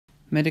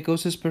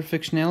Medicosis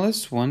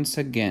Perfectionalis once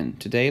again.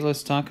 Today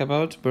let's talk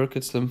about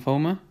Burkitt's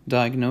lymphoma,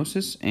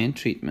 diagnosis and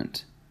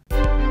treatment.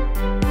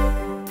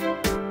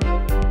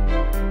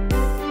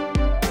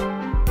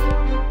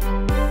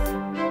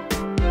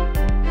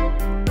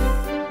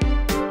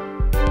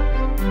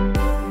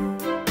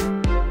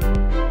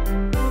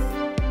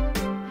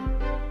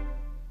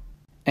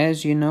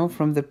 As you know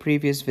from the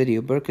previous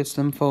video, Burkitt's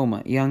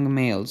lymphoma, young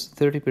males,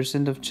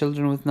 30% of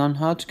children with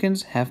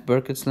non-Hodgkins have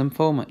Burkitt's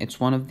lymphoma. It's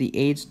one of the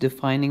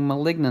age-defining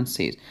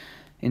malignancies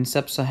in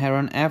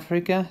sub-Saharan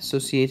Africa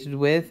associated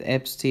with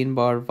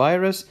Epstein-Barr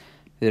virus.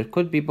 There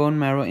could be bone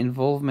marrow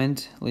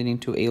involvement leading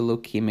to a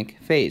leukemic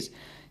phase.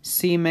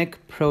 c-Myc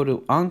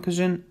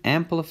proto-oncogene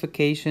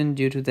amplification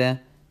due to the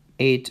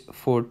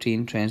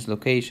 814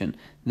 translocation.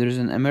 There is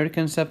an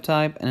American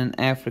subtype and an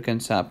African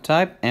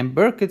subtype, and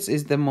Burkitt's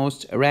is the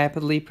most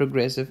rapidly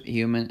progressive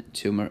human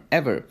tumor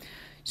ever.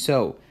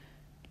 So,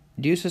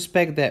 do you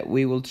suspect that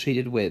we will treat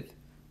it with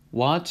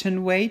watch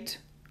and wait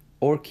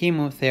or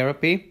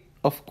chemotherapy?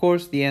 Of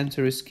course, the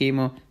answer is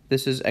chemo.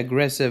 This is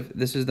aggressive.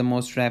 This is the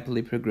most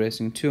rapidly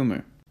progressing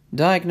tumor.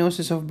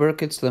 Diagnosis of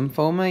Burkitt's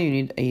lymphoma: you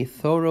need a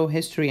thorough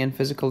history and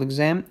physical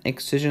exam,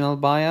 excisional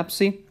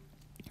biopsy,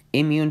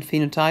 immune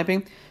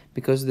phenotyping.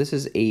 Because this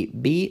is a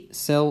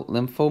B-cell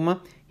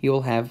lymphoma, you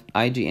will have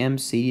IgM,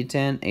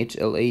 CD10,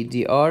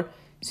 HLA-DR,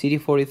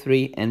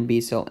 CD43, and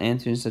B-cell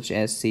antigens such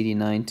as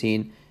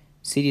CD19,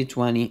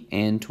 CD20,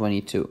 and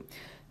 22.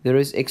 There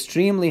is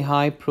extremely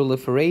high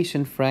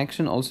proliferation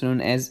fraction, also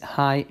known as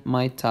high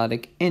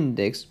mitotic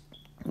index,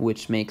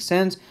 which makes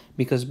sense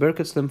because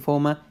Burkitt's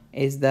lymphoma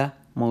is the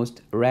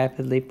most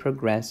rapidly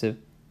progressive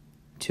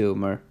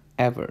tumor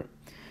ever.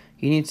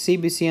 You need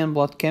CBC and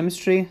blood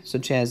chemistry,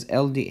 such as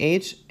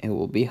LDH, it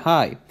will be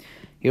high.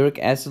 Uric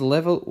acid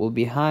level will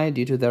be high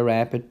due to the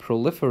rapid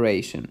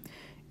proliferation.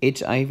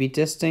 HIV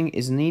testing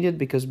is needed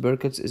because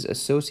Burkitt's is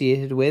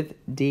associated with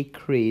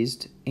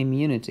decreased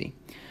immunity.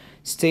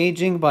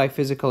 Staging by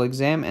physical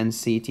exam and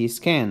CT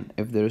scan.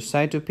 If there is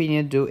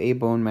cytopenia, do a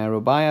bone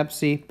marrow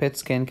biopsy. PET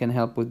scan can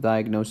help with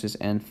diagnosis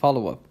and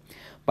follow-up.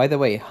 By the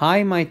way,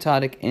 high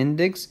mitotic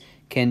index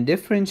can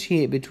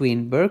differentiate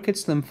between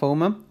Burkitt's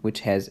lymphoma, which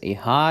has a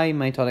high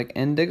mitotic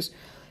index,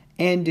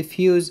 and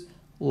diffuse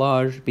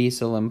large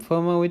B-cell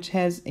lymphoma, which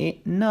has a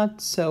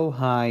not so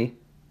high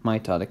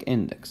mitotic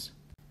index.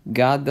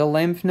 Got the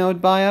lymph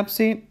node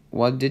biopsy?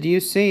 What did you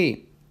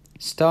see?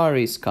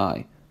 Starry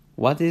sky.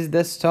 What is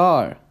the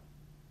star?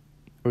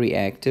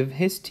 Reactive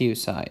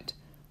histiocyte.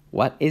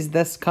 What is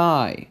the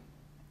sky?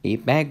 A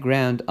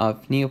background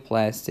of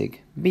neoplastic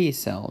B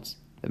cells.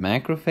 The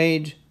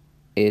macrophage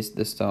is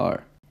the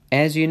star.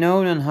 As you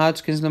know,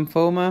 non-Hodgkin's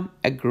lymphoma,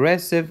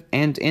 aggressive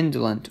and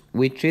indolent.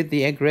 We treat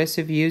the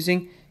aggressive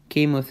using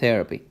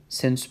chemotherapy.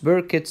 Since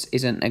Burkitt's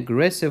is an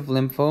aggressive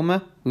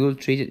lymphoma, we will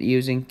treat it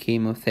using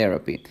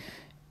chemotherapy.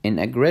 In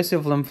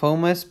aggressive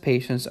lymphomas,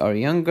 patients are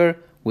younger,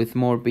 with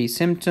more B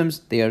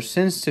symptoms, they are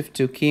sensitive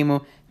to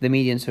chemo, the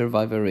median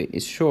survival rate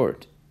is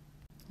short.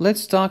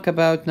 Let's talk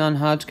about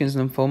non-Hodgkin's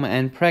lymphoma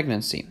and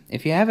pregnancy.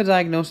 If you have a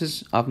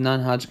diagnosis of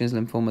non-Hodgkin's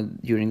lymphoma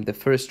during the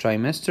first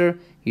trimester,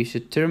 you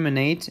should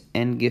terminate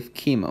and give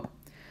chemo.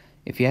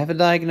 If you have a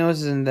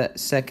diagnosis in the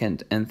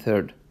second and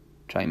third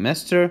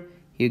trimester,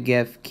 you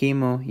give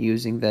chemo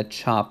using the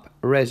CHOP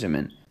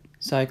regimen.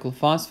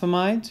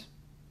 Cyclophosphamide,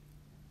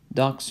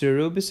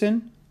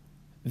 doxorubicin,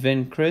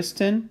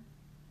 vincristine,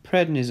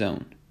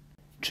 prednisone.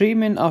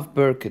 Treatment of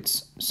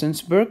Burkitt's.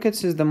 Since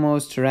Burkitt's is the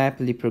most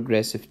rapidly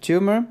progressive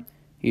tumor,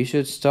 you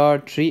should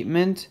start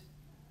treatment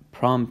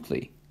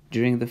promptly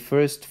during the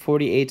first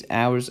 48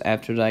 hours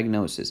after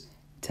diagnosis.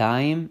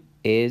 Time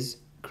is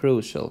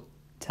crucial.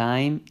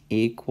 Time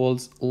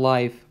equals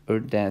life or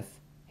death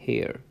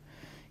here.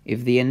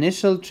 If the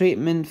initial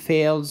treatment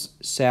fails,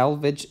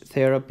 salvage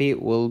therapy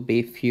will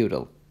be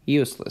futile,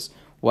 useless.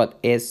 What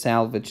is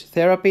salvage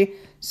therapy?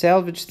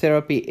 Salvage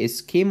therapy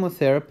is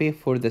chemotherapy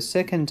for the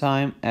second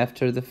time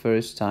after the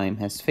first time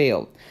has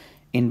failed.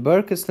 In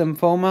Burkitt's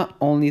lymphoma,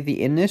 only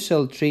the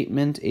initial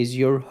treatment is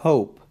your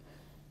hope.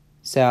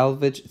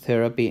 Salvage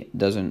therapy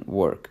doesn't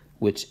work,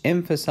 which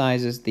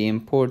emphasizes the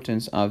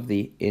importance of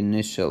the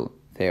initial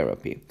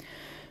therapy.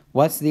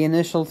 What's the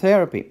initial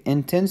therapy?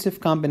 Intensive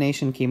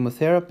combination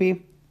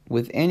chemotherapy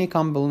with any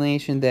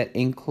combination that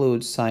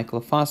includes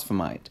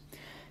cyclophosphamide.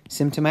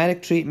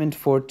 Symptomatic treatment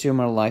for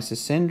tumor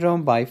lysis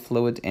syndrome by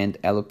fluid and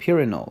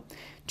allopurinol.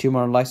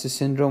 Tumor lysis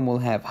syndrome will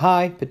have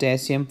high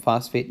potassium,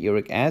 phosphate,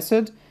 uric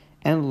acid,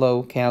 and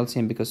low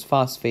calcium because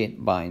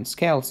phosphate binds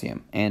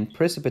calcium and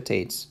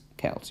precipitates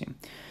calcium.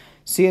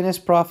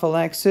 CNS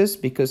prophylaxis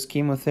because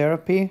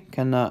chemotherapy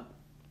cannot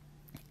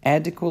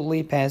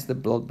adequately pass the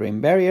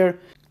blood-brain barrier,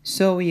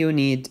 so you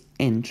need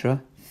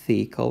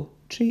intrathecal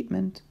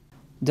treatment.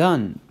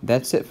 Done.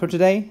 That's it for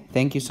today.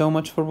 Thank you so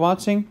much for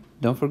watching.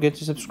 Don't forget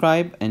to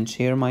subscribe and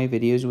share my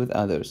videos with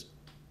others.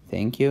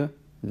 Thank you.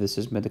 This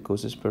is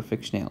Medicosis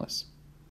Perfectionalis.